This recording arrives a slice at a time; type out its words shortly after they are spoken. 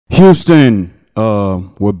Houston,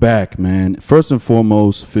 we're back, man. First and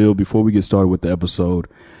foremost, Phil, before we get started with the episode,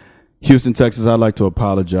 Houston, Texas, I'd like to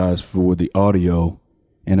apologize for the audio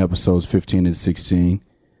in episodes 15 and 16.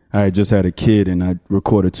 I had just had a kid, and I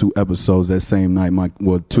recorded 2 episodes that same night,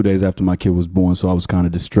 2 days after my kid was born, so I was kind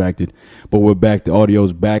of distracted. But we're back. The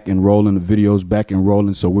audio's back and rolling. The video's back and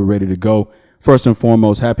rolling, so we're ready to go. First and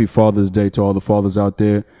foremost, happy Father's Day to all the fathers out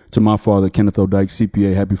there. To my father, Kenneth O'Dyke,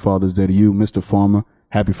 CPA, happy Father's Day to you. Mr. Farmer,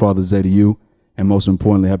 happy Father's Day to you. And most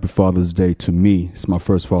importantly, happy Father's Day to me. It's my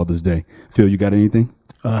first Father's Day. Phil, you got anything?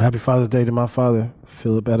 Happy Father's Day to my father,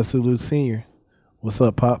 Philip Adesulu Sr. What's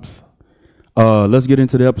up, Pops? Let's get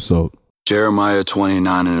into the episode. Jeremiah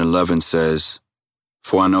 29:11 says,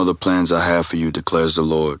 "For I know the plans I have for you, declares the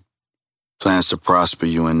Lord. Plans to prosper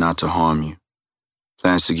you and not to harm you.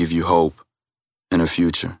 Plans to give you hope and a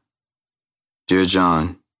future." Dear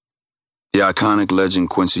John, the iconic legend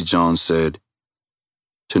Quincy Jones said,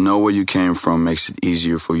 "To know where you came from makes it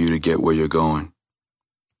easier for you to get where you're going."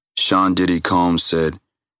 Sean Diddy Combs said,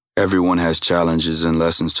 "Everyone has challenges and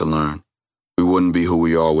lessons to learn. We wouldn't be who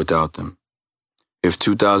we are without them." If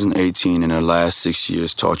 2018 and the last 6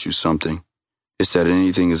 years taught you something, it's that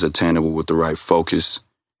anything is attainable with the right focus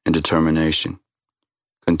and determination.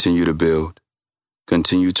 Continue to build.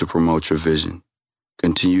 Continue to promote your vision.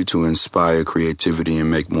 Continue to inspire creativity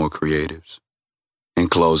and make more creatives. In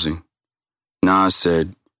closing, Nas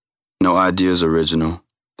said, "No idea is original.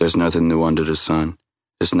 There's nothing new under the sun.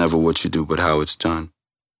 It's never what you do, but how it's done.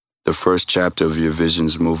 The first chapter of your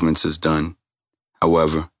vision's movements is done.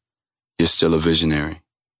 However, you're still a visionary.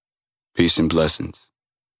 Peace and blessings.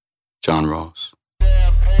 John Ross."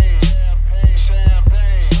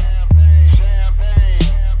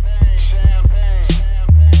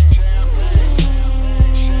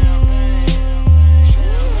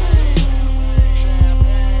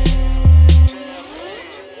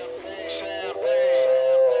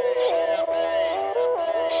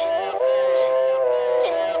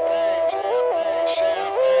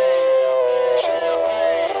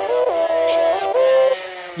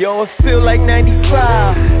 Yo, it feel like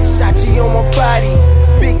 95, Sachi on my body,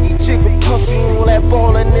 Biggie, Jigga, Puffy, all that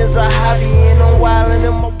ballin' is a hobby, and I'm wildin'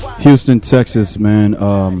 in my body. Houston, Texas, man.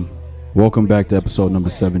 Welcome back to episode number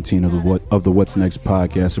 17 of the What's Next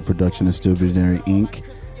podcast, a production of Still Visionary Inc.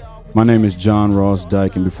 My name is John Ross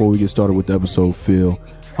Dyke, and before we get started with the episode, Phil,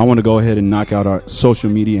 I want to go ahead and knock out our social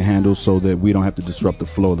media handles so that we don't have to disrupt the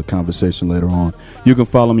flow of the conversation later on. You can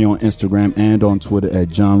follow me on Instagram and on Twitter at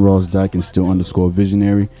John Ross Dyke and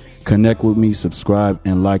still_visionary. Connect with me, subscribe,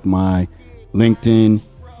 and like my LinkedIn,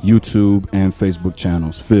 YouTube, and Facebook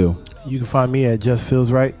channels. Phil. You can find me at Just Feels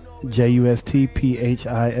Right,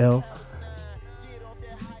 JUSTPHIL.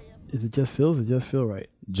 Is it Just Feels or Just Feel Right?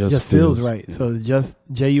 Just Feels Right. So it's just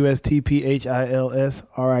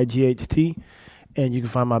JUSTPHILSRIGHT. And you can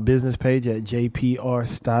find my business page at JPR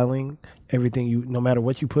Styling. Everything no matter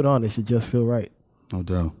what you put on, it should just feel right. No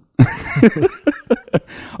doubt.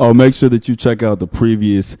 Oh, make sure that you check out the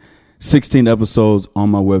previous 16 episodes on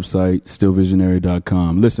my website,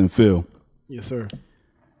 stillvisionary.com. Listen, Phil. Yes, sir.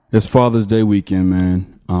 It's Father's Day weekend,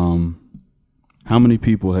 man. How many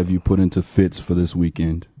people have you put into fits for this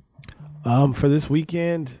weekend? For this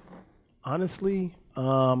weekend, honestly,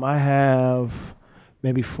 I have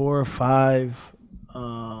maybe 4 or 5.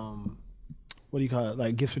 What do you call it?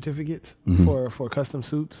 Like gift certificates for custom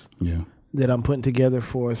suits. Yeah. That I'm putting together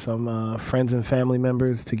for some friends and family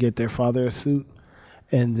members to get their father a suit.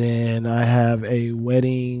 And then I have a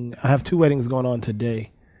wedding. I have 2 weddings going on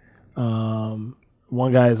today. One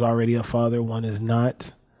guy is already a father. One is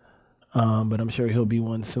not. But I'm sure he'll be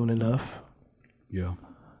one soon enough. Yeah.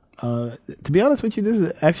 To be honest with you, this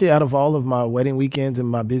is actually, out of all of my wedding weekends and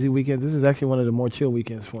my busy weekends, this is actually one of the more chill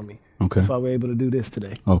weekends for me. Okay. That's why we're able to do this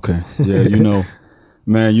today. Okay. Yeah,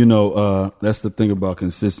 man, that's the thing about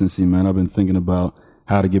consistency, man. I've been thinking about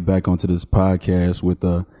how to get back onto this podcast with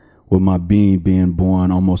my being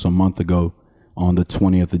born almost a month ago on the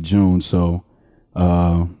 20th of June. So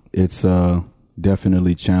it's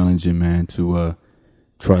definitely challenging, man, to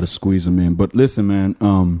try to squeeze them in. But listen, man,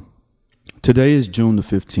 today is June the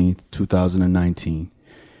 15th, 2019.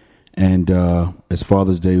 And it's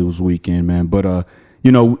Father's Day this weekend, man. But,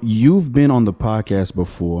 you've been on the podcast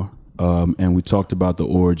before, and we talked about the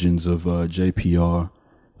origins of JPR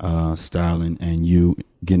styling and you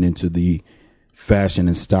getting into the fashion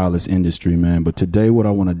and stylist industry, man. But today what I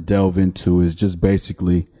want to delve into is just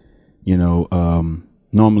basically,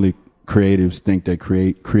 normally creatives think that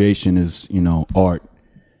creation is, art.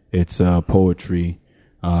 It's poetry,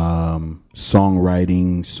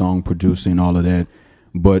 songwriting, song producing, all of that.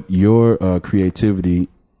 But your creativity,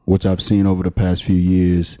 which I've seen over the past few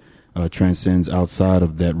years, transcends outside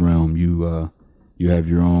of that realm. You have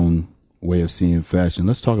your own way of seeing fashion.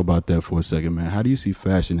 Let's talk about that for a second, man. How do you see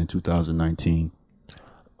fashion in 2019?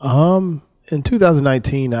 In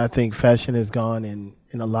 2019, I think fashion has gone in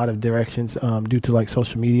a lot of directions due to like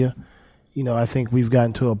social media. You know, I think we've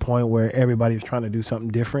gotten to a point where everybody's trying to do something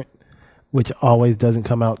different, which always doesn't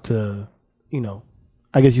come out to, you know,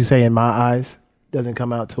 I guess you say in my eyes, doesn't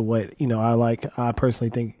come out to what, you know, I like. I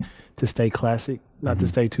personally think to stay classic, not to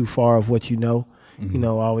stay too far of what you know. You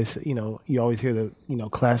know, always, you know, you always hear the, you know,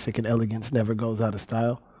 classic and elegance never goes out of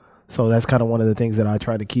style. So that's kind of one of the things that I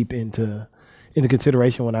try to keep into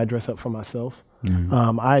consideration when I dress up for myself.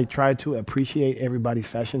 I try to appreciate everybody's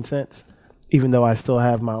fashion sense, even though I still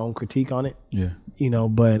have my own critique on it. Yeah. You know,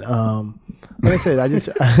 but like I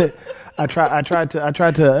said, I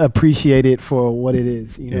try to appreciate it for what it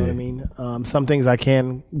is. You know what I mean? Some things I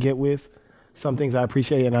can get with, some things I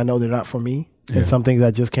appreciate, and I know they're not for me, and some things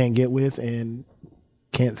I just can't get with and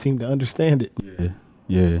can't seem to understand it.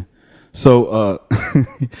 Yeah. So,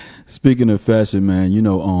 speaking of fashion, man, you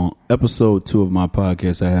know, on episode 2 of my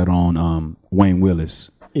podcast, I had on Wayne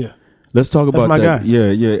Willis. Yeah. Let's talk about my that. guy.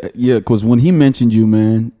 Yeah. Because when he mentioned you,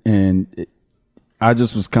 man, and I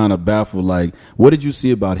just was kind of baffled. Like, what did you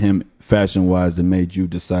see about him fashion wise that made you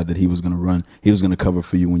decide that he was going to run? He was going to cover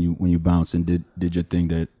for you when you bounced and did your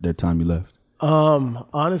thing that time you left.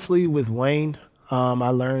 Honestly, with Wayne, I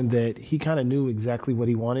learned that he kind of knew exactly what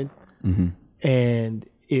he wanted, and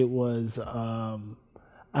it was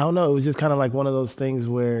I don't know. It was just kind of like one of those things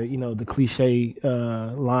where, you know, the cliche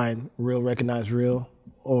line, real recognize real,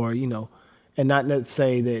 or, you know, and not let's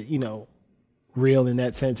say that, you know, real in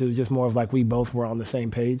that sense. It was just more of like we both were on the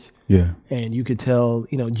same page. Yeah. And you could tell,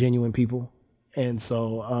 you know, genuine people. And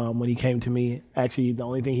so when he came to me, actually the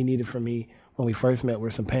only thing he needed from me when we first met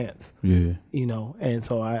were some pants. Yeah. You know, and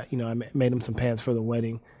so I made him some pants for the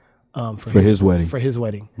wedding. For his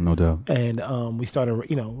wedding. No doubt. And we started,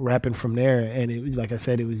 you know, rapping from there. And it was, like I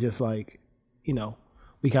said, it was just like, you know,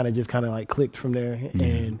 we kind of like clicked from there.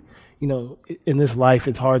 And, you know, in this life,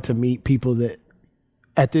 it's hard to meet people that,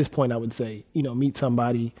 at this point, I would say, you know, meet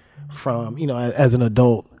somebody from, you know, as an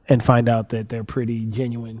adult and find out that they're pretty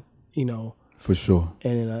genuine, you know. For sure.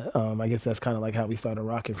 And I guess that's kind of like how we started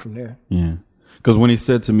rocking from there. Yeah. Because when he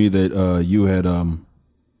said to me that you had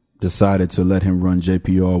decided to let him run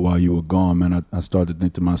JPR while you were gone, man, I started to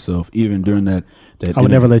think to myself, even during that I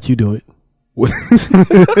would never let you do it. And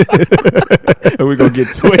we're gonna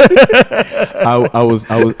get to it.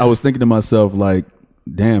 I was thinking to myself, like,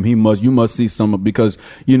 damn, you must see some, because,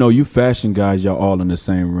 you know, you fashion guys, y'all all in the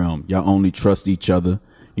same realm. Y'all only trust each other.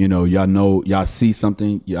 You know, y'all see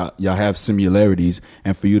something, y'all have similarities,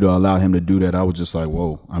 and for you to allow him to do that, I was just like,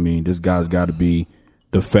 whoa. I mean, this guy's got to be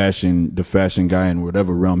the fashion guy in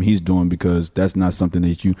whatever realm he's doing, because that's not something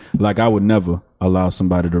that you like. I would never allow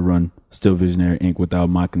somebody to run Still Visionary Inc. without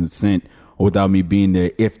my consent or without me being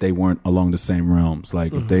there if they weren't along the same realms.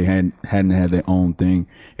 Like if they hadn't had their own thing,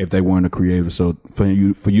 if they weren't a creator. So for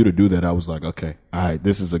you to do that, I was like, okay, all right,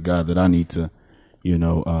 this is a guy that I need to, you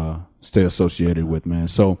know, stay associated with, man.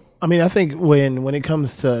 So I mean, I think when it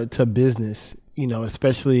comes to business, you know,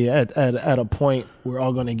 especially at a point we're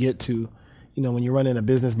all going to get to, you know, when you're running a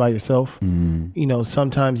business by yourself, you know,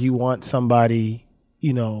 sometimes you want somebody,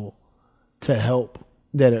 you know, to help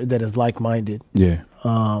that is like-minded. Yeah,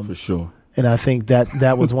 for sure. And I think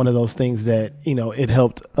that was one of those things that, you know, it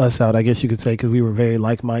helped us out, I guess you could say, because we were very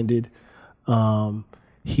like-minded.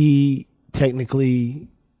 He technically,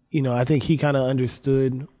 you know, I think he kind of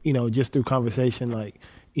understood, you know, just through conversation, like,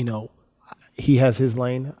 you know, he has his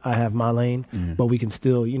lane, I have my lane, but we can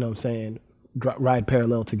still, you know what I'm saying, ride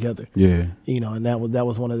parallel together. Yeah. You know, and that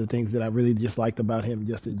was one of the things that I really just liked about him,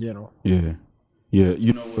 just in general. Yeah. Yeah.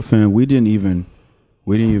 You know what, fam, we didn't even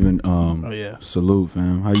salute,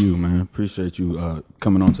 fam. How you, man? Appreciate you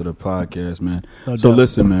coming on to the podcast, man. No doubt.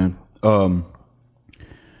 Listen, man.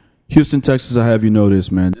 Houston, Texas, I have you know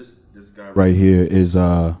this, man. This guy right here is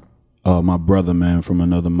my brother, man, from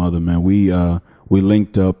another mother, man. We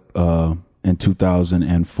linked up in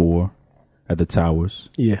 2004 at the Towers.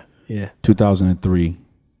 Yeah. 2003.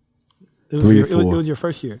 It was your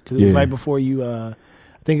first year, because it was right before you. I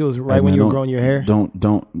think it was right when you were growing your hair. Don't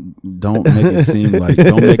make it seem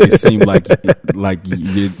like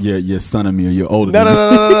you're son of me or you're older.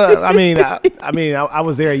 No. I mean, I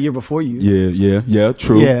was there a year before you. Yeah.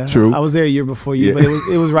 True. I was there a year before you, but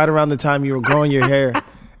it was right around the time you were growing your hair,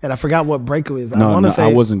 and I forgot what break it was. I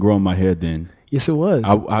wasn't growing my hair then. Yes, it was.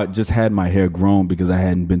 I just had my hair grown because I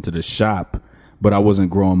hadn't been to the shop. But I wasn't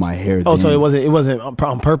growing my hair. Oh, then. So it wasn't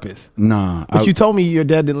on purpose. Nah. But you told me your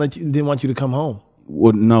dad didn't want you to come home.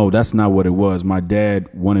 Well, no, that's not what it was. My dad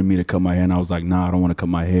wanted me to cut my hair, and I was like, nah, I don't want to cut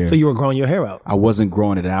my hair. So you were growing your hair out? I wasn't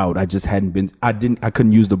growing it out. I just hadn't been. I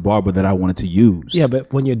couldn't use the barber that I wanted to use. Yeah,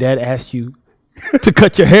 but when your dad asked you to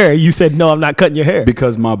cut your hair, you said, no, I'm not cutting your hair.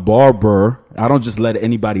 Because my barber, I don't just let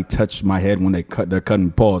anybody touch my head when they're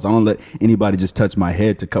cutting paws. I don't let anybody just touch my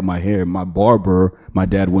head to cut my hair. My barber, my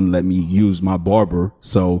dad wouldn't let me use my barber.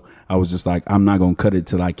 So I was just like, I'm not going to cut it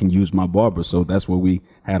till I can use my barber. So that's where we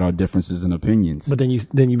had our differences in opinions. But then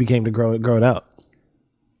you became to grow it out.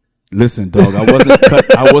 Listen, dog, I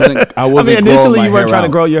wasn't I mean, initially you weren't trying to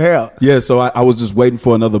grow your hair out. Yeah, so I was just waiting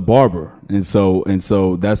for another barber, and so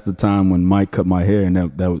that's the time when Mike cut my hair, and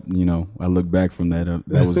that you know, I look back from that,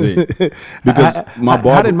 that was it. Because my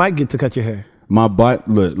barber, how did Mike get to cut your hair?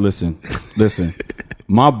 Listen,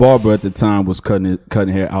 my barber at the time was cutting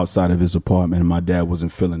hair outside of his apartment, and my dad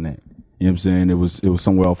wasn't feeling that. You know what I'm saying? It was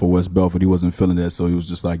somewhere off of West Belford. He wasn't feeling that, so he was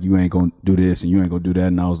just like, "You ain't gonna do this, and you ain't gonna do that,"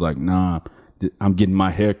 and I was like, "Nah." I'm getting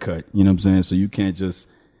my hair cut, you know what I'm saying? So you can't just,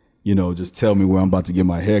 you know, just tell me where I'm about to get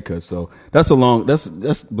my hair cut. So that's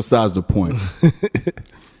besides the point.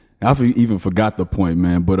 I even forgot the point,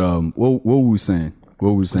 man. But what were we saying?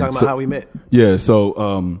 Talking about how we met. Yeah.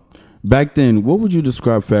 So back then, what would you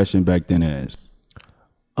describe fashion back then as?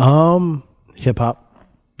 Hip hop.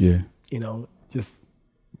 Yeah. You know, just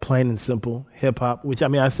plain and simple hip hop. Which, I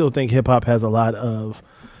mean, I still think hip hop has a lot of,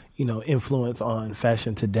 you know, influence on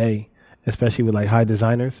fashion today, especially with like high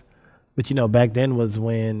designers. But, you know, back then was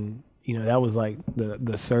when, you know, that was like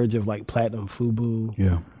the surge of like platinum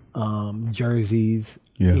FUBU, jerseys,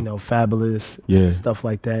 you know, Fabulous, stuff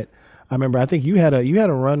like that. I remember, I think you had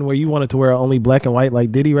a run where you wanted to wear only black and white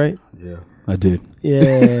like Diddy, right? Yeah, I did.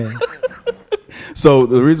 Yeah. So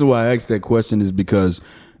the reason why I asked that question is because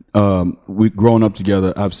we growing up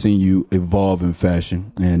together, I've seen you evolve in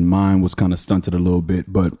fashion, and mine was kind of stunted a little bit,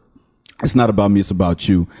 but it's not about me, it's about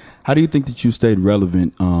you. How do you think that you stayed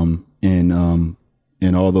relevant in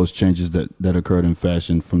all those changes that occurred in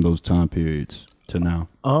fashion from those time periods to now?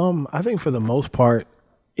 I think for the most part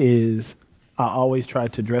is I always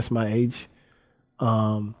tried to dress my age.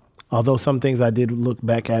 Although some things I did look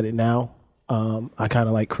back at it now, I kind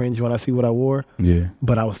of like cringe when I see what I wore. Yeah.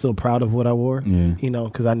 But I was still proud of what I wore. Yeah. You know,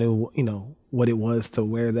 because I knew, you know, what it was to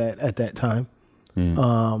wear that at that time.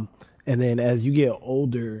 Yeah. And then as you get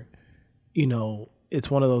older, you know, it's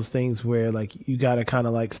one of those things where like you got to kind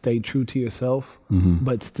of like stay true to yourself,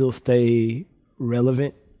 but still stay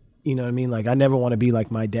relevant. You know what I mean? Like I never want to be like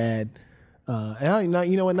my dad. And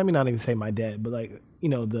you know what? Let me not even say my dad, but like, you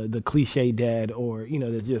know, the cliche dad, or, you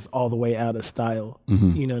know, that's just all the way out of style.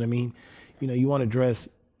 You know what I mean? You know, you want to dress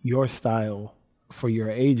your style for your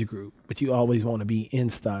age group, but you always want to be in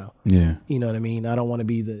style. Yeah. You know what I mean? I don't want to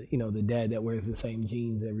be the dad that wears the same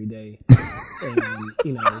jeans every day and,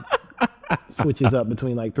 you know, switches up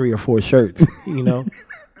between like 3 or 4 shirts, you know?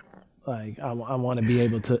 Like I want to be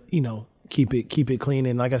able to, you know, keep it clean.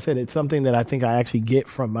 And like I said, it's something that I think I actually get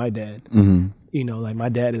from my dad. You know, like my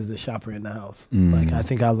dad is the shopper in the house. Like I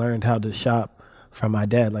think I learned how to shop from my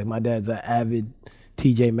dad. Like my dad's an avid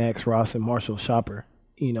TJ Maxx, Ross, and Marshall shopper.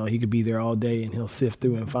 You know, he could be there all day and he'll sift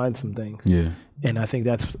through and find some things. Yeah. And I think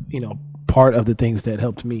that's, you know, part of the things that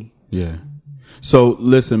helped me. Yeah. So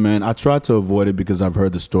listen, man, I tried to avoid it because I've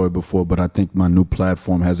heard the story before, but I think my new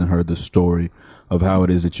platform hasn't heard the story of how it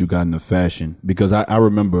is that you got into fashion. Because I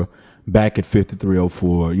remember back at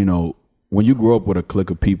 5304, you know, when you grow up with a clique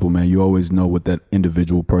of people, man, you always know what that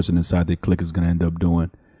individual person inside the clique is going to end up doing.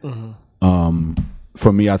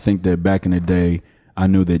 For me, I think that back in the day, I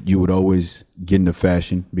knew that you would always get into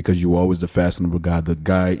fashion because you were always the fashionable guy, the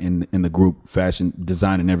guy in the group, fashion,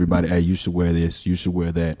 designing everybody. Hey, you should wear this, you should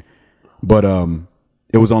wear that. But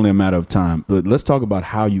it was only a matter of time. But let's talk about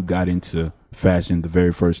how you got into fashion the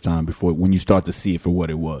very first time when you start to see it for what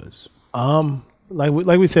it was. Like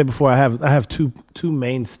we said before, I have two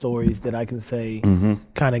main stories that I can say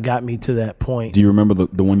kind of got me to that point. Do you remember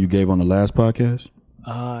the one you gave on the last podcast?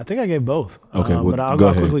 I think I gave both. Okay, but I'll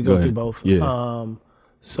quickly go through both. Yeah.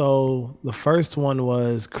 So the first one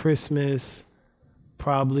was Christmas,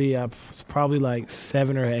 probably like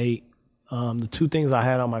 7 or 8. The 2 things I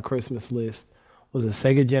had on my Christmas list was a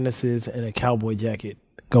Sega Genesis and a cowboy jacket.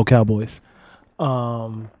 Go Cowboys.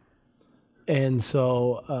 And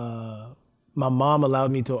so my mom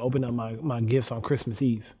allowed me to open up my gifts on Christmas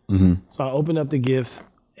Eve. So I opened up the gifts,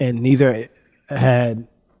 and neither had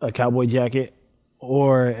a cowboy jacket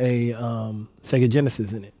or a Sega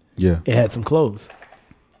Genesis in it. Yeah. It had some clothes.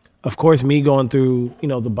 Of course, me going through, you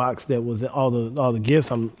know, the box that was all the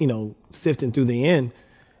gifts, I'm, you know, sifting through the end.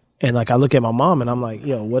 And like I look at my mom and I'm like,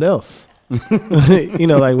 yo, what else? You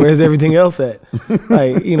know, like, where's everything else at?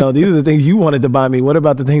 Like, you know, these are the things you wanted to buy me. What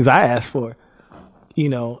about the things I asked for? You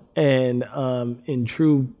know, and in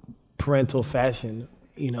true parental fashion,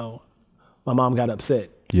 you know, my mom got upset.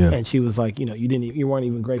 Yeah. And she was like, you know, you weren't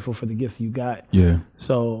even grateful for the gifts you got. Yeah.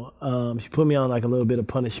 So she put me on like a little bit of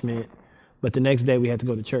punishment. But the next day we had to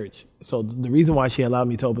go to church. So the reason why she allowed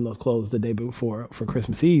me to open those clothes the day before for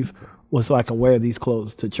Christmas Eve was so I can wear these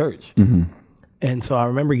clothes to church. Mm-hmm. And so I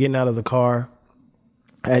remember getting out of the car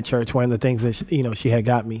at church wearing the things that she had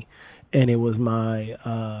got me. And it was my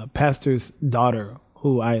pastor's daughter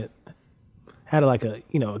who I had like a,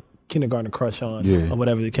 you know, kindergarten crush on, or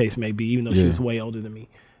whatever the case may be, even though she was way older than me.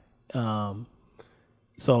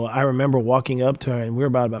 So I remember walking up to her, and we were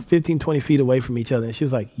about 15, 20 feet away from each other. And she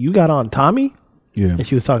was like, "You got on Tommy?" Yeah. And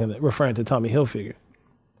she was referring to Tommy Hilfiger.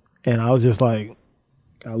 And I was just like,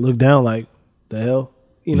 I looked down like, the hell?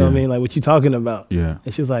 You know what I mean? Like, what you talking about? Yeah.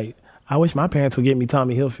 And she was like, I wish my parents would get me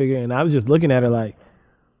Tommy Hilfiger. And I was just looking at her like,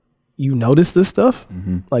 you notice this stuff?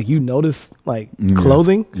 Mm-hmm. Like, you notice, like,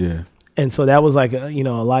 clothing? Yeah. And so that was like a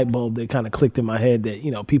light bulb that kind of clicked in my head that,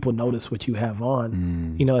 you know, people notice what you have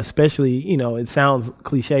on, you know, especially, you know, it sounds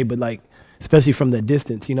cliche, but like, especially from the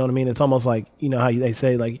distance, you know what I mean? It's almost like, you know, how they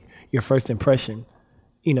say like your first impression,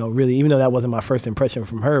 you know, really, even though that wasn't my first impression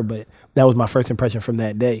from her, but that was my first impression from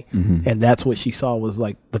that day. Mm-hmm. And that's what she saw was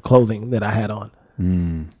like the clothing that I had on.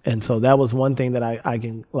 And so that was one thing that I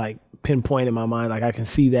can like pinpoint in my mind. Like I can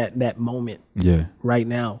see that moment right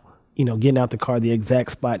now. You know, getting out the car, the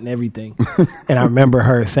exact spot and everything. And I remember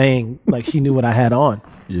her saying, like, she knew what I had on.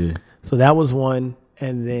 Yeah. So that was one.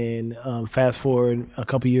 And then fast forward a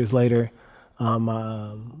couple years later,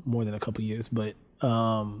 more than a couple years, but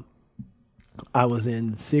I was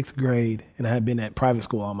in 6th grade and I had been at private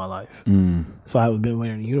school all my life. So I had been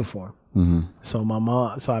wearing a uniform. Mm-hmm.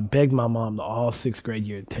 So I begged my mom the all 6th grade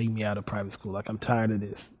year to take me out of private school. Like, I'm tired of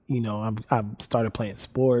this. You know, I started playing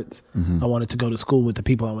sports. Mm-hmm. I wanted to go to school with the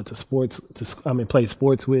people I went to play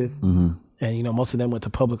sports with. Mm-hmm. And, you know, most of them went to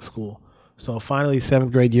public school. So finally,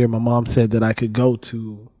 7th grade year, my mom said that I could go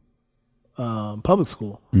to public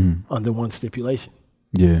school under one stipulation.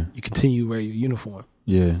 Yeah. You continue to wear your uniform.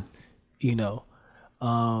 Yeah. You know,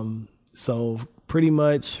 so pretty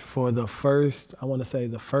much for the first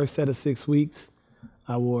set of 6 weeks,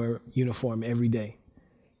 I wore uniform every day.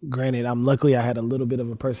 Granted, luckily I had a little bit of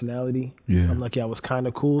a personality. Yeah. I'm lucky I was kind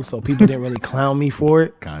of cool, so people didn't really clown me for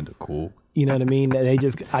it. Kind of cool. You know what I mean?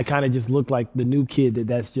 I kind of just looked like the new kid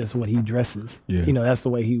that's just what he dresses. Yeah. You know, that's the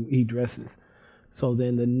way he dresses. So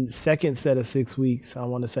then the second set of 6 weeks, I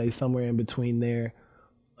want to say somewhere in between there,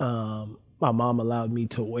 my mom allowed me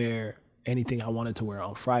to wear anything I wanted to wear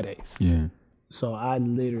on Friday. Yeah. So I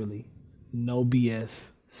literally, no BS,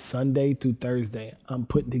 Sunday through Thursday, I'm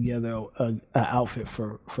putting together an outfit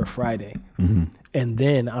for Friday. Mm-hmm. And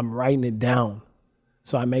then I'm writing it down.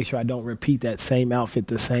 So I make sure I don't repeat that same outfit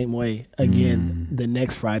the same way again the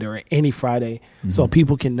next Friday or any Friday. Mm-hmm. So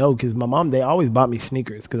people can know, because my mom, they always bought me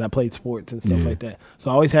sneakers because I played sports and stuff like that. So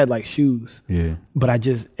I always had like shoes. Yeah. But I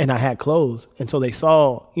had clothes. And so they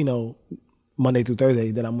saw, you know, Monday through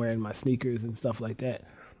Thursday that I'm wearing my sneakers and stuff like that.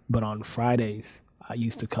 But on Fridays, I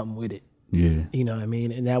used to come with it. Yeah. You know what I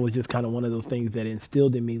mean? And that was just kind of one of those things that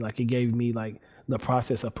instilled in me. Like, it gave me like the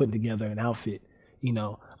process of putting together an outfit. You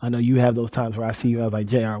know, I know you have those times where I see you, I was like,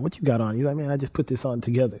 JR, what you got on? You're like, man, I just put this on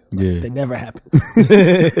together. Like, that never happens.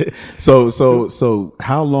 So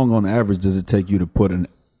how long on average does it take you to put an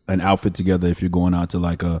outfit together if you're going out to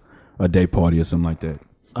like a day party or something like that?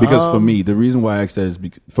 Because for me, the reason why I ask that is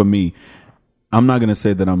for me, I'm not going to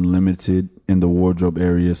say that I'm limited in the wardrobe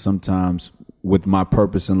area. Sometimes with my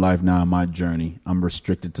purpose in life now, my journey, I'm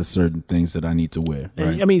restricted to certain things that I need to wear. Right?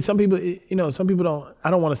 And, I mean, some people don't, I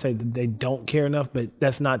don't want to say that they don't care enough, but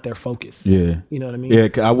that's not their focus. Yeah. You know what I mean? Yeah,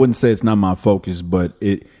 I wouldn't say it's not my focus, but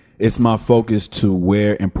it's my focus to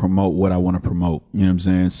wear and promote what I want to promote. You know what I'm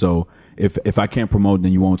saying? So if I can't promote,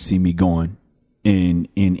 then you won't see me going in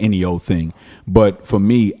any old thing. But for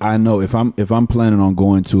me, I know if I'm planning on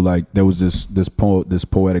going to, like, there was this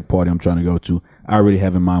poetic party I'm trying to go to, I already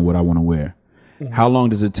have in mind what I want to wear. Mm-hmm. How long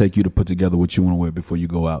does it take you to put together what you want to wear before you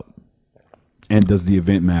go out? And does the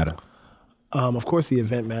event matter? Of course the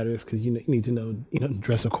event matters, because you need to know,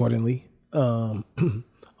 dress accordingly.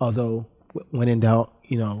 Although when in doubt,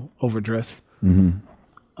 overdress.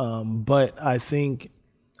 Mm-hmm. But I think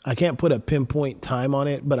I can't put a pinpoint time on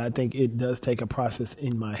it, but I think it does take a process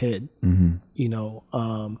in my head. Mm-hmm.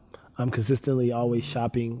 I'm consistently always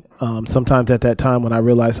shopping. Sometimes at that time when I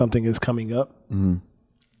realize something is coming up, mm-hmm.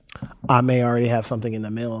 I may already have something in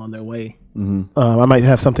the mail on their way. Mm-hmm. I might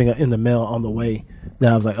have something in the mail on the way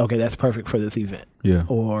that I was like, okay, that's perfect for this event. Yeah.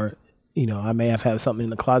 Or I may have had something in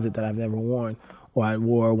the closet that I've never worn or I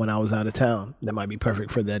wore when I was out of town that might be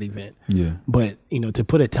perfect for that event. Yeah. But, to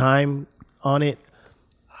put a time on it,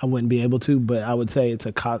 I wouldn't be able to, but I would say it's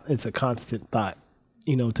a constant thought,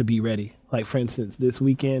 to be ready. Like, for instance, this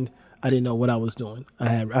weekend, I didn't know what I was doing.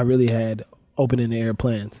 I really had open in the air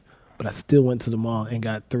plans, but I still went to the mall and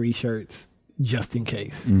got 3 shirts just in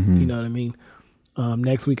case. You know what I mean?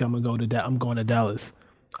 Next week I'm going to Dallas.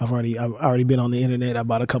 I've already been on the internet. I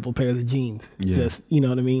bought a couple pairs of jeans. Yeah. Just, you know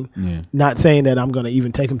what I mean? Yeah. Not saying that I'm going to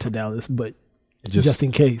even take them to Dallas, but just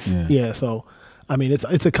in case. Yeah. So, I mean,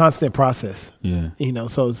 it's a constant process. Yeah.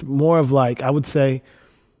 So it's more of like, I would say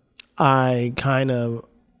I'm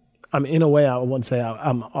in a way, I wouldn't say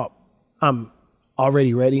I'm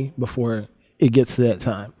already ready before it gets to that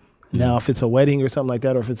time. Now, if it's a wedding or something like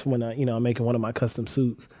that, or if it's when I'm making one of my custom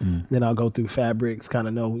suits, then I'll go through fabrics, kind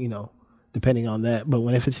of know, depending on that. But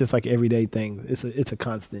if it's just like everyday thing, it's a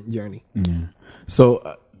constant journey. Yeah.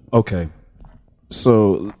 So, okay.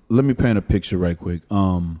 So let me paint a picture right quick.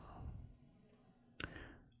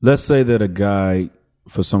 Let's say that a guy,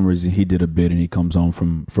 for some reason, he did a bid and he comes home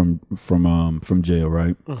from jail,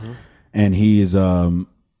 right? Mm-hmm. And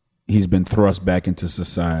he's been thrust back into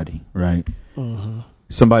society, right? Mm-hmm.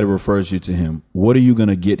 Somebody refers you to him. What are you going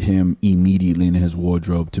to get him immediately in his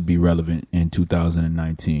wardrobe to be relevant in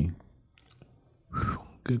 2019?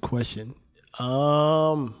 Good question.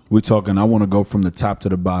 We're talking, I want to go from the top to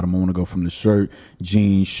the bottom. I want to go from the shirt,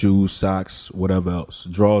 jeans, shoes, socks, whatever else.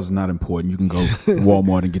 Drawers not important. You can go to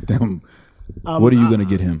Walmart and get them. What are you going to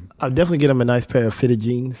get him? I'll definitely get him a nice pair of fitted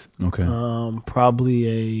jeans. Okay.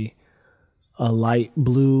 Probably a light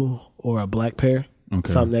blue or a black pair.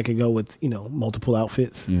 Okay. Something that could go with, multiple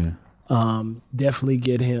outfits. Yeah. Definitely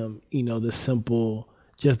get him, the simple,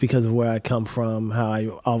 just because of where I come from, how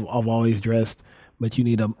I've always dressed. But you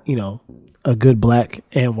need a good black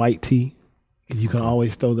and white tee, because you can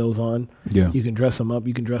always throw those on. Yeah. You can dress them up.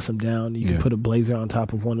 You can dress them down. You can put a blazer on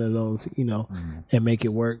top of one of those, and make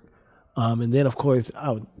it work. And then, of course,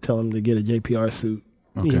 I would tell him to get a JPR suit.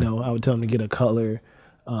 Okay. I would tell him to get a color,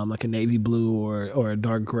 like a navy blue or a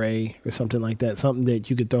dark gray or something like that. Something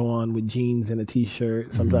that you could throw on with jeans and a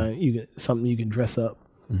T-shirt. Sometimes something you can dress up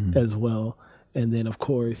as well. And then, of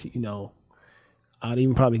course, I'd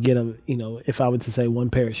even probably get him, if I were to say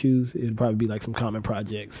one pair of shoes, it would probably be like some Common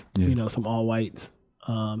Projects, some all whites,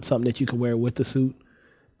 something that you can wear with the suit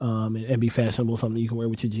and be fashionable, something you can wear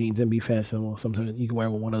with your jeans and be fashionable, something you can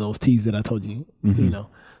wear with one of those tees that I told you,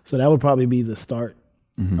 So that would probably be the start.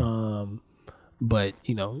 But,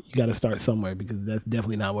 you got to start somewhere, because that's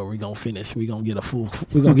definitely not where we're going to finish. We're going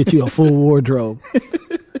to get you a full wardrobe.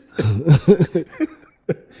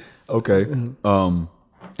 Okay.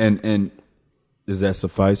 And does that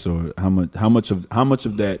suffice, or how much of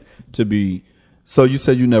that to be? So you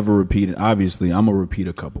said you never repeated. Obviously, I'm gonna repeat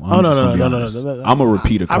a couple. No. I'm gonna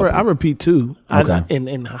repeat a couple. I repeat too. Okay.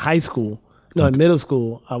 In high school, in middle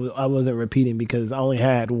school, I wasn't repeating because I only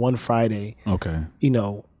had one Friday. Okay.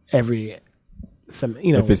 Every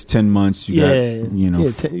if it's 10 months, you got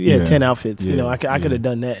 10 outfits. Yeah, I could have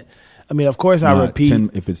done that. I mean, of course, I repeat.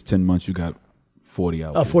 If it's 10 months, you got 40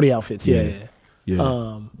 outfits. 40 outfits. Yeah.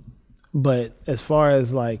 But as far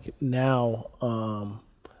as like now,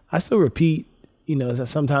 I still repeat.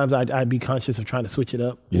 Sometimes I'd be conscious of trying to switch it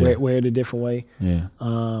up, wear it a different way. Yeah.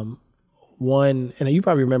 One, and you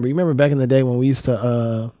probably remember. You remember back in the day when we used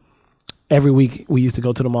to every week we used to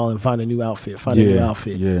go to the mall and find a new outfit.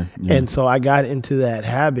 Yeah. And so I got into that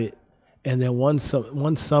habit, and then one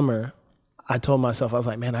summer, I told myself, I was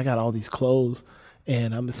like, man, I got all these clothes.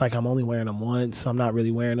 And I'm only wearing them once. I'm not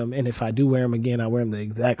really wearing them. And if I do wear them again, I wear them the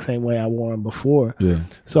exact same way I wore them before. Yeah.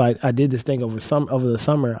 So I did this thing over the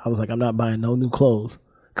summer. I was like, I'm not buying no new clothes,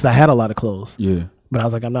 because I had a lot of clothes. Yeah. But I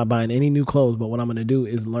was like, I'm not buying any new clothes. But what I'm going to do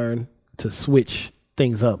is learn to switch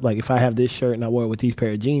things up. Like if I have this shirt and I wore it with these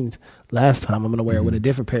pair of jeans last time, I'm going to wear it with a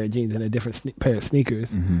different pair of jeans and a different pair of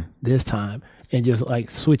sneakers this time, and just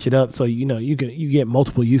like switch it up so you get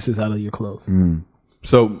multiple uses out of your clothes.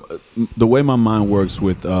 So the way my mind works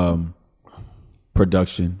with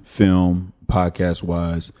production, film, podcast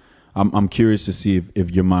wise, I'm curious to see if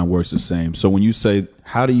your mind works the same. So when you say,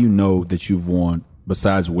 how do you know that you've worn,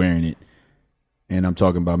 besides wearing it, and I'm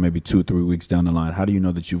talking about maybe 2-3 weeks down the line, how do you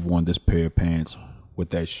know that you've worn this pair of pants with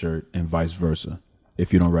that shirt and vice versa,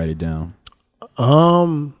 if you don't write it down?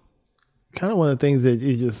 Kind of one of the things that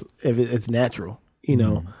it's natural,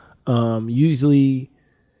 usually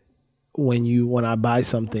when I buy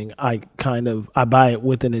something, I buy it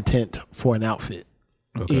with an intent for an outfit.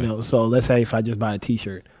 Okay. So let's say if I just buy a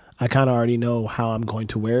T-shirt, I kind of already know how I'm going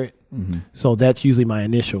to wear it. So that's usually my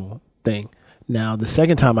initial thing. Now, the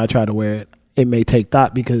second time I try to wear it, it may take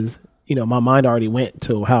thought because, my mind already went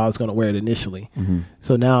to how I was going to wear it initially.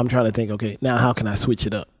 So now I'm trying to think, okay, now how can I switch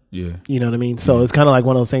it up? Yeah. You know what I mean? So it's kind of like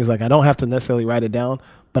one of those things, like I don't have to necessarily write it down,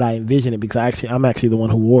 but I envision it because I'm actually the one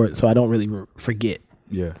who wore it, so I don't really forget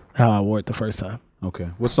how I wore it the first time. Okay.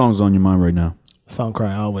 What song's on your mind right now? Song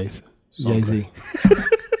Cry Always. Jay-Z.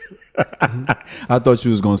 I thought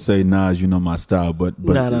you was going to say Nas, You Know My Style, but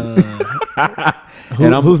No.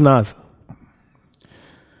 Who's Nas?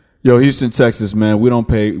 Yo, Houston, Texas, man, we don't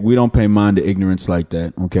pay mind to ignorance like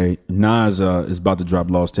that. Okay, Nas is about to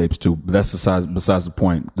drop Lost Tapes too, but that's besides the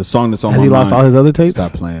point. The song that's on Has my he mind. lost all his other tapes?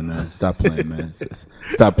 Stop playing, man. Stop playing, man.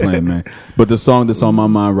 Stop playing, man. But the song that's on my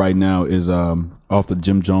mind right now is off the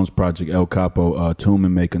Jim Jones project, El Capo, "Tomb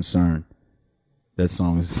and May Concern." That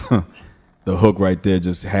song is the hook right there.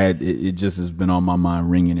 Just had it just has been on my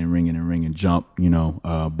mind, ringing and ringing and ringing. Jump,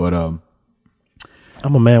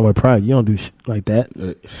 I'm a man with pride. You don't do shit like that.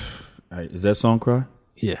 Is that song Cry?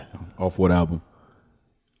 Yeah. Off what album?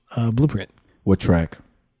 Blueprint. What track?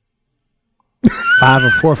 5 or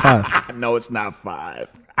 4 or 5. No, it's not 5.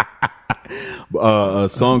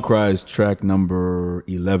 Song Cry is track number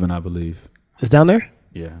 11, I believe. It's down there?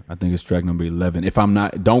 Yeah, I think it's track number 11. If I'm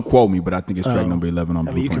not, don't quote me, but I think it's track number 11 on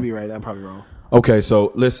Blueprint. You could be right. I'm probably wrong. Okay,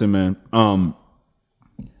 so listen, man.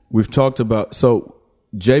 We've talked about, so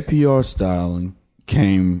JPR styling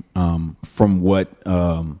came from what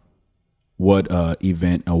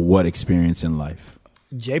event or what experience in life?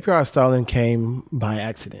 JPR styling came by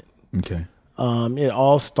accident. Okay. It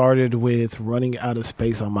all started with running out of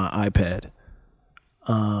space on my iPad.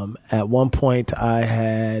 At one point, I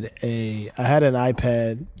had an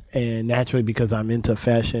iPad, and naturally, because I'm into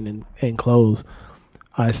fashion and clothes,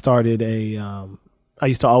 I started I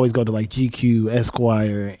used to always go to like GQ,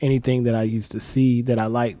 Esquire, anything that I used to see that I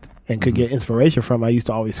liked and could get inspiration from. I used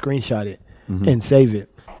to always screenshot it and save it.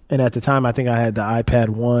 And at the time, I think I had the iPad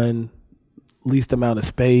 1, least amount of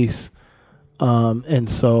space. And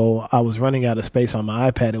so I was running out of space on my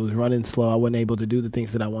iPad. It was running slow. I wasn't able to do the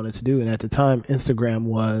things that I wanted to do. And at the time, Instagram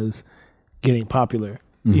was getting popular,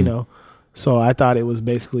 So I thought it was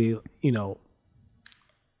basically,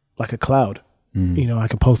 like a cloud. I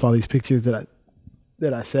can post all these pictures that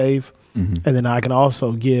I save. And then I can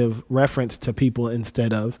also give reference to people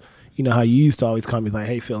instead of, how you used to always call me like,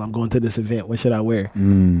 hey, Phil, I'm going to this event. What should I wear?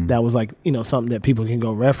 That was like, something that people can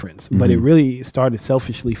go reference. But it really started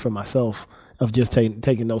selfishly for myself of just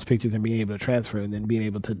taking those pictures and being able to transfer and then being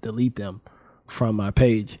able to delete them from my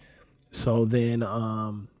page. So then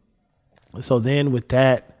with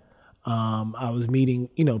that, I was meeting,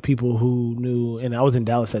 people who knew, and I was in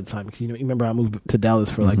Dallas at the time because, you remember I moved to Dallas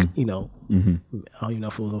for like, I don't even know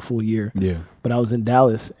if it was a full year. Yeah. But I was in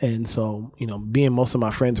Dallas. And so, being most of my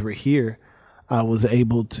friends were here, I wasn't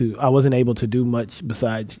able to do much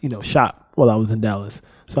besides, shop while I was in Dallas.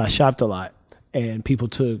 So I shopped a lot and people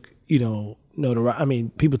took,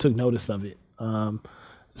 people took notice of it.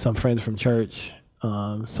 Some friends from church,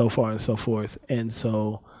 so far and so forth. And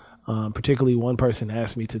so, particularly one person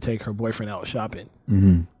asked me to take her boyfriend out shopping.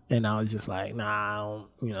 And I was just like, nah, I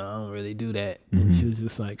don't really do that. And she was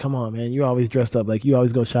just like, come on, man, you always dressed up. Like you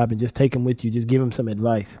always go shopping. Just take him with you. Just give him some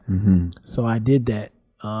advice. So I did that.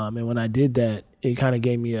 And when I did that, it kind of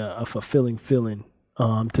gave me a fulfilling feeling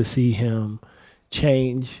to see him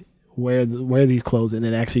change, wear these clothes, and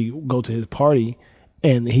then actually go to his party.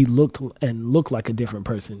 And he looked like a different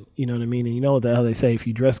person. You know what I mean? And you know what the hell they say, if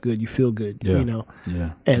you dress good, you feel good. Yeah.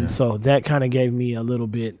 And so that kind of gave me a little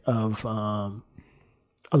bit of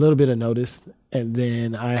notice. And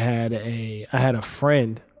then I had a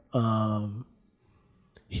friend,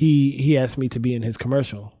 he asked me to be in his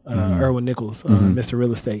commercial, Erwin Nichols, Mr.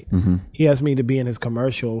 Real Estate. He asked me to be in his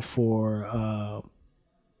commercial for,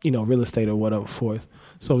 real estate or whatever forth.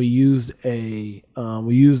 So we used a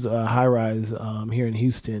high rise here in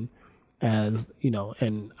Houston as,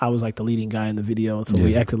 and I was like the leading guy in the video. And so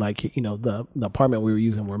we acted like, the apartment we were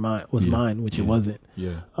using was mine, which it wasn't.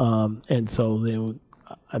 Yeah. And so then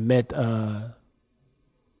I met,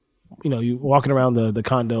 you walking around the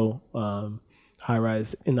condo, high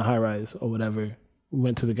rise or whatever,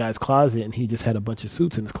 went to the guy's closet and he just had a bunch of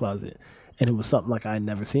suits in his closet. And it was something like I had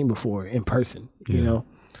never seen before in person,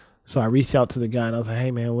 So I reached out to the guy and I was like,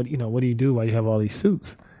 hey man, what do you do while you have all these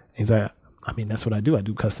suits? And he's like, I mean, that's what I do. I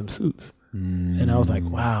do custom suits. And I was like,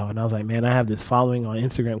 wow. And I was like, man, I have this following on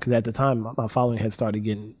Instagram. Cause at the time my following had started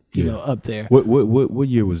getting, up there. What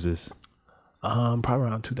year was this? Probably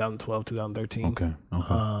around 2012, 2013. Okay.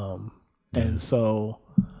 And so,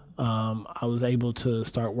 I was able to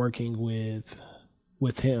start working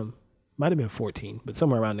with him might have been 14, but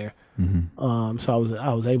somewhere around there. So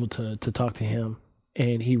I was able to talk to him,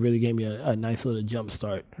 and he really gave me a nice little jump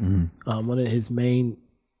start. One of his main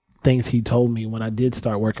things he told me when I did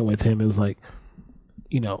start working with him, it was like,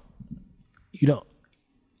 you don't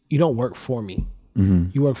work for me.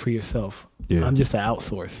 You work for yourself. Yeah. I'm just an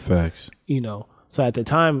outsource. Facts. So at the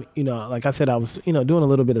time, like I said, I was, doing a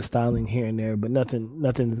little bit of styling here and there, but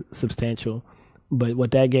nothing substantial. But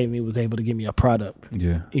what that gave me was able to give me a product.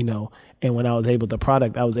 Yeah. And when I was able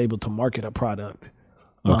to market a product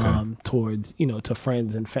towards, to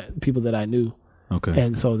friends and people that I knew. Okay.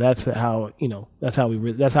 And so that's how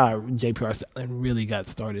JPR styling really got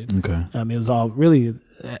started. Okay. It was all really,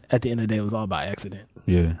 at the end of the day, it was all by accident.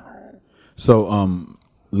 Yeah. So,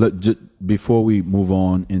 before we move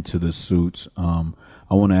on into the suits, I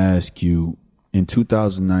want to ask you, in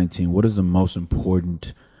 2019, what is the most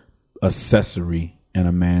important accessory in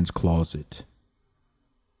a man's closet?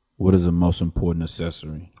 What is the most important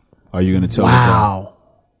accessory? Are you going to tell me? Wow.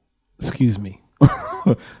 Excuse me.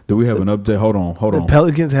 Do we have an update? Hold on. The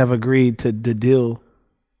Pelicans have agreed to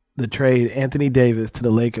trade Anthony Davis to the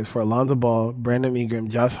Lakers for Alonzo Ball, Brandon Ingram,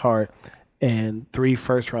 Josh Hart, and 3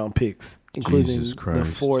 first-round picks, including the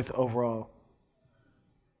 4th overall.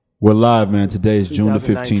 We're live, man. Today is June the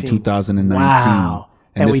 15th, 2019. Wow.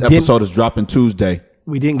 And this episode is dropping Tuesday.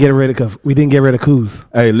 We didn't get rid of Kuz.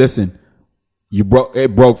 Hey, listen.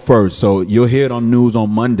 It broke first, so you'll hear it on news on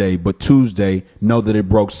Monday, but Tuesday, know that it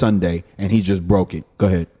broke Sunday, and he just broke it. Go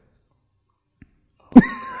ahead.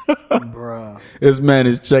 Bruh. This man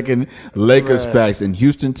is checking Lakers facts in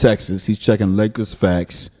Houston, Texas. He's checking Lakers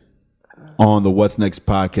facts on the What's Next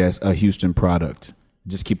podcast, a Houston product.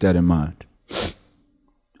 Just keep that in mind.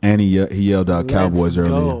 And he yelled out Cowboys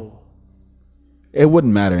earlier. It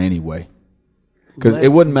wouldn't matter anyway. Because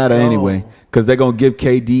it wouldn't matter anyway. Because they're going to give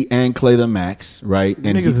KD and Clay the max, right?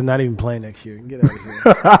 And niggas is not even playing next year. Get out of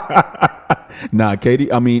here. Nah,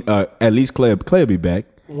 KD, at least Clay will be back.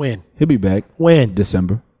 When? He'll be back. When?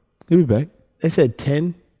 December. He'll be back. They said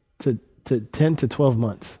 10 to 12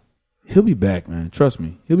 months. He'll be back, man. Trust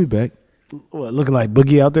me. He'll be back. What, looking like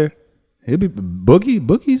Boogie out there? He'll be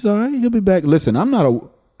Boogie's all right. He'll be back. Listen, I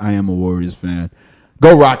am a Warriors fan.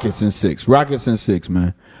 Go Rockets in 6. Rockets in 6,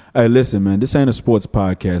 man. Hey, listen, man. This ain't a sports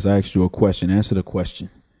podcast. I asked you a question. Answer the question.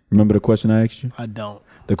 Remember the question I asked you? I don't.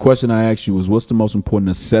 The question I asked you was, what's the most important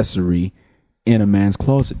accessory in a man's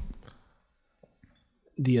closet?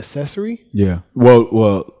 The accessory? Yeah.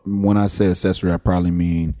 Well, when I say accessory, I probably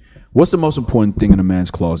mean, what's the most important thing in a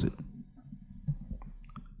man's closet?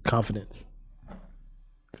 Confidence.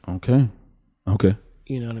 Okay.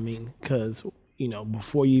 You know what I mean? Because,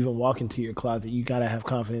 before you even walk into your closet, you got to have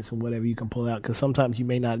confidence in whatever you can pull out. Because sometimes you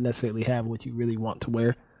may not necessarily have what you really want to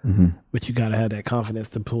wear, but you got to have that confidence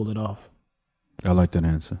to pull it off. I like that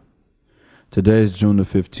answer. Today is June the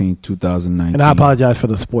 15th, 2019. And I apologize for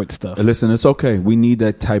the sports stuff. Listen, it's okay. We need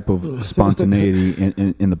that type of spontaneity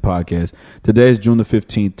in the podcast. Today is June the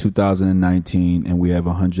 15th, 2019, and we have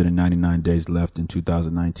 199 days left in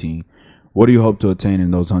 2019. What do you hope to attain in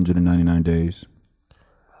those 199 days?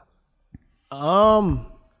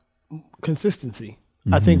 Consistency.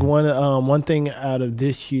 I think one thing out of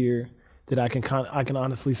this year that I can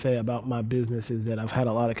honestly say about my business is that I've had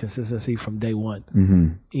a lot of consistency from day one.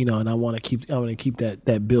 And I want to keep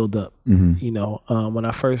that build up. When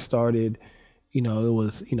I first started, it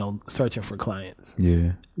was searching for clients.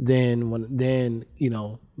 Yeah. Then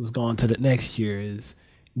was gone to the next year is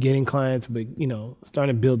getting clients, but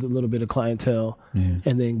starting to build a little bit of clientele,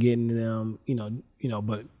 and then getting them,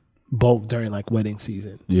 but bulk during like wedding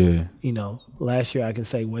season. Yeah. Last year I can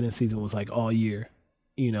say wedding season was like all year.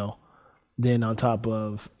 Then on top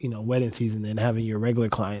of wedding season, then having your regular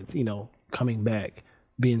clients, coming back,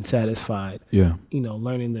 being satisfied. Yeah.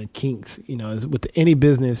 Learning the kinks. As with any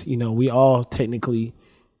business, we all technically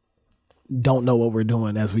don't know what we're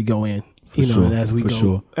doing as we go in. And as we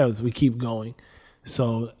go, as we keep going.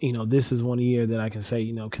 So, this is one year that I can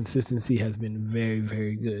say, consistency has been very,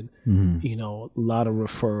 very good. A lot of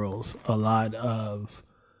referrals, a lot of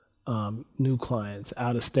new clients,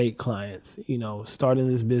 out-of-state clients. Starting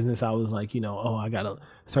this business, I was like, I got to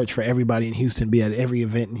search for everybody in Houston, be at every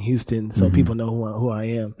event in Houston so people know who I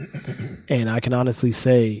am. And I can honestly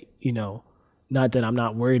say, not that I'm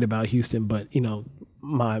not worried about Houston, but,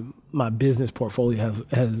 my business portfolio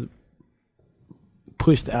has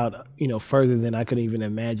pushed out, further than I could even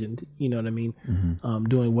imagined. You know what I mean?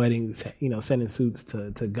 Doing weddings, sending suits to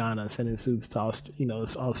Ghana, sending suits to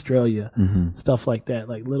Australia, stuff like that.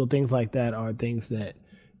 Like little things like that are things that,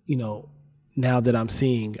 now that I'm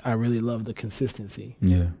seeing, I really love the consistency.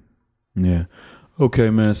 Yeah. Okay,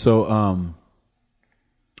 man. So,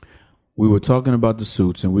 we were talking about the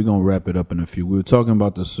suits, and we're gonna wrap it up in a few. We were talking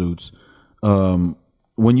about the suits.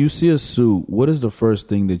 When you see a suit, what is the first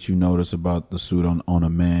thing that you notice about the suit on a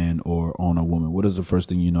man or on a woman? What is the first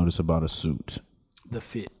thing you notice about a suit? The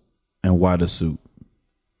fit. And why the suit?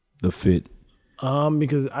 The fit.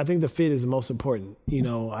 Because I think the fit is the most important. You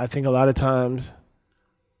know, I think a lot of times,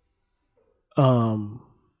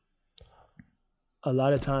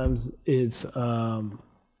 it's how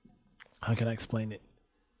can I explain it?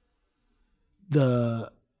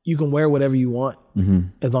 You can wear whatever you want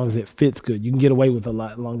as long as it fits good. You can get away with a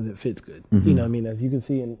lot as long as it fits good. You know what I mean? As you can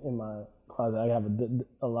see in my closet, I have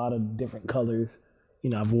a lot of different colors. You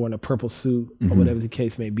know, I've worn a purple suit or whatever the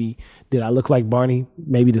case may be. Did I look like Barney?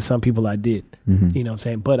 Maybe to some people I did. You know what I'm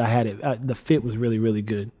saying? But I had it. The fit was really, really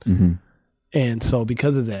good. And so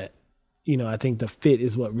because of that, you know, I think the fit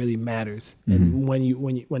is what really matters. And when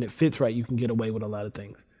it fits right, you can get away with a lot of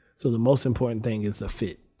things. So the most important thing is the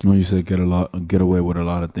fit. When you say get away with a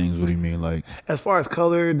lot of things, what do you mean? Like as far as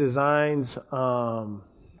color, designs, as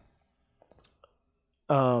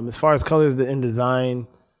far as colors and design,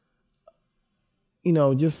 you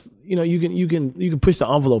know, just you can push the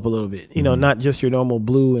envelope a little bit. You know, not just your normal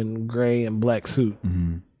blue and gray and black suit.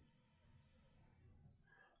 You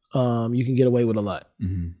can get away with a lot,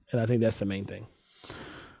 and I think that's the main thing.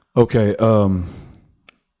 Okay,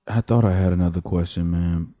 I thought I had another question,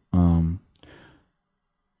 man.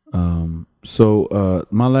 So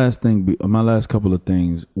my last couple of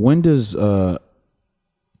things. When does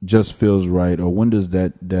just feels right, or when does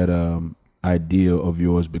that idea of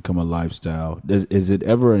yours become a lifestyle? Is it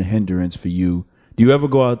ever a hindrance for you? Do you ever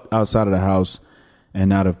go outside of the house and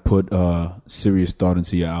not have put serious thought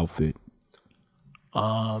into your outfit?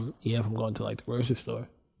 Yeah, if I'm going to like the grocery store.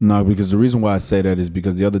 No, because the reason why I say that is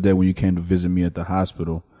because the other day when you came to visit me at the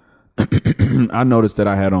hospital, I noticed that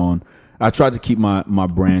I tried to keep my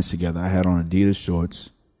brands together. I had on Adidas shorts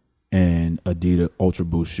and Adidas Ultra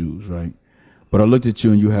Boost shoes, right? But I looked at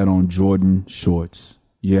you and you had on Jordan shorts.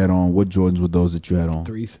 You had on, what Jordans were those that you had on?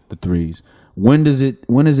 Threes. The threes. Do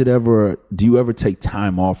you ever take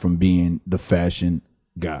time off from being the fashion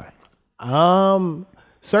guy?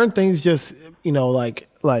 Certain things just, you know, like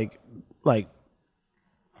I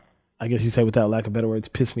guess you say without lack of better words,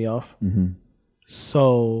 piss me off.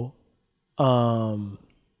 So,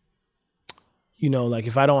 you know, like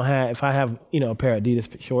if I have, you know, a pair of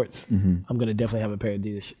Adidas shorts, I'm going to definitely have a pair of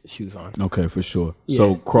Adidas shoes on. Okay, for sure. Yeah,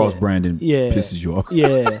 so cross branding pisses you off.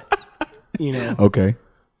 Yeah. You know. Okay.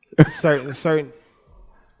 Certain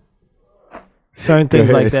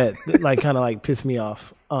things like that, like kind of like piss me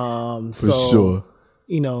off. For sure.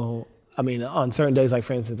 You know, I mean, on certain days, like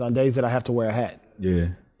for instance, on days that I have to wear a hat. Yeah.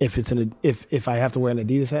 If I have to wear an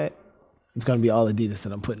Adidas hat, it's going to be all Adidas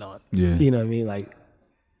that I'm putting on. Yeah. You know what I mean? Like.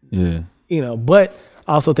 Yeah. You know, but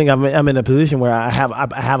I also think I'm in a position where I have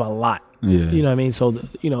a lot. Yeah. You know what I mean? So,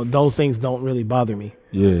 you know, those things don't really bother me.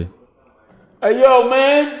 Yeah. Hey, yo,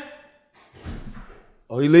 man.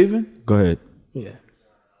 Oh, you leaving? Go ahead. Yeah.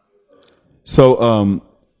 So,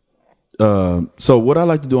 so what I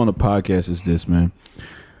like to do on the podcast is this, man.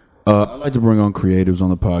 I like to bring on creatives on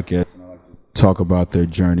the podcast and I like to talk about their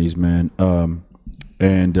journeys, man.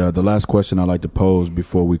 And the last question I like to pose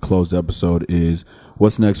before we close the episode is,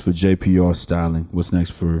 what's next for JPR Styling? What's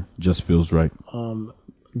next for Just Feels Right?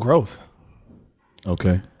 Growth.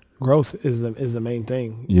 Okay. Growth is the main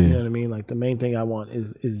thing. Yeah. You know what I mean? Like the main thing I want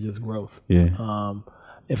is just growth. Yeah.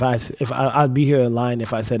 If I'd be here in line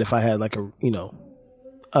if I had like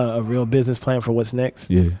a real business plan for what's next.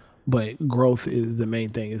 Yeah. But growth is the main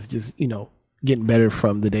thing. It's just, you know, getting better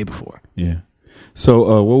from the day before. Yeah.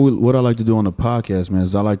 So what I like to do on the podcast, man,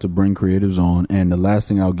 is I like to bring creatives on, and the last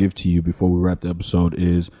thing I'll give to you before we wrap the episode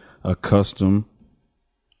is a custom.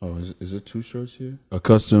 Oh, is it two shirts here? A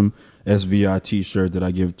custom SVI T-shirt that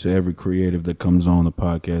I give to every creative that comes on the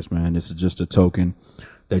podcast, man. This is just a token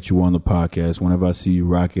that you were on the podcast. Whenever I see you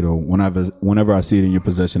rock it, or whenever I see it in your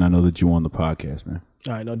possession, I know that you were on the podcast, man.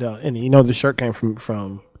 All right, no doubt. And you know the shirt came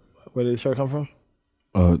from where did the shirt come from?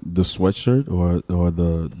 The sweatshirt or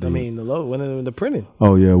the I mean the logo, when the printing.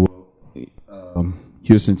 Oh yeah, well,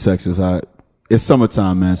 Houston, Texas. It's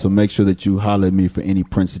summertime, man. So make sure that you holler at me for any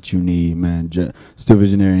prints that you need, man. Still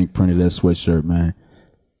Visionary printed that sweatshirt, man.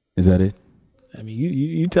 Is that it? I mean,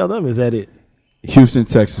 you tell them. Is that it? Houston,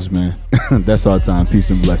 Texas, man. That's our time. Peace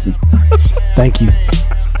and blessings. Thank you.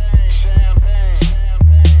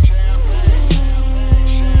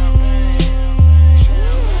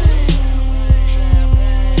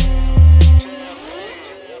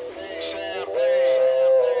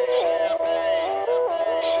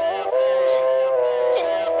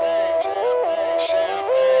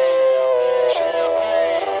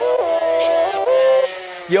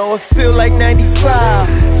 Yo, it feel like 95.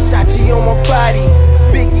 Sachi on my body.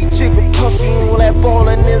 Biggie, jigger, puffy, all that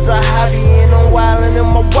ballin' is a hobby. And I'm wildin' in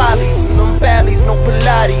my wallies. And them valleys, no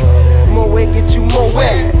Pilates. More wet, get you more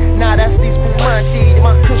wet.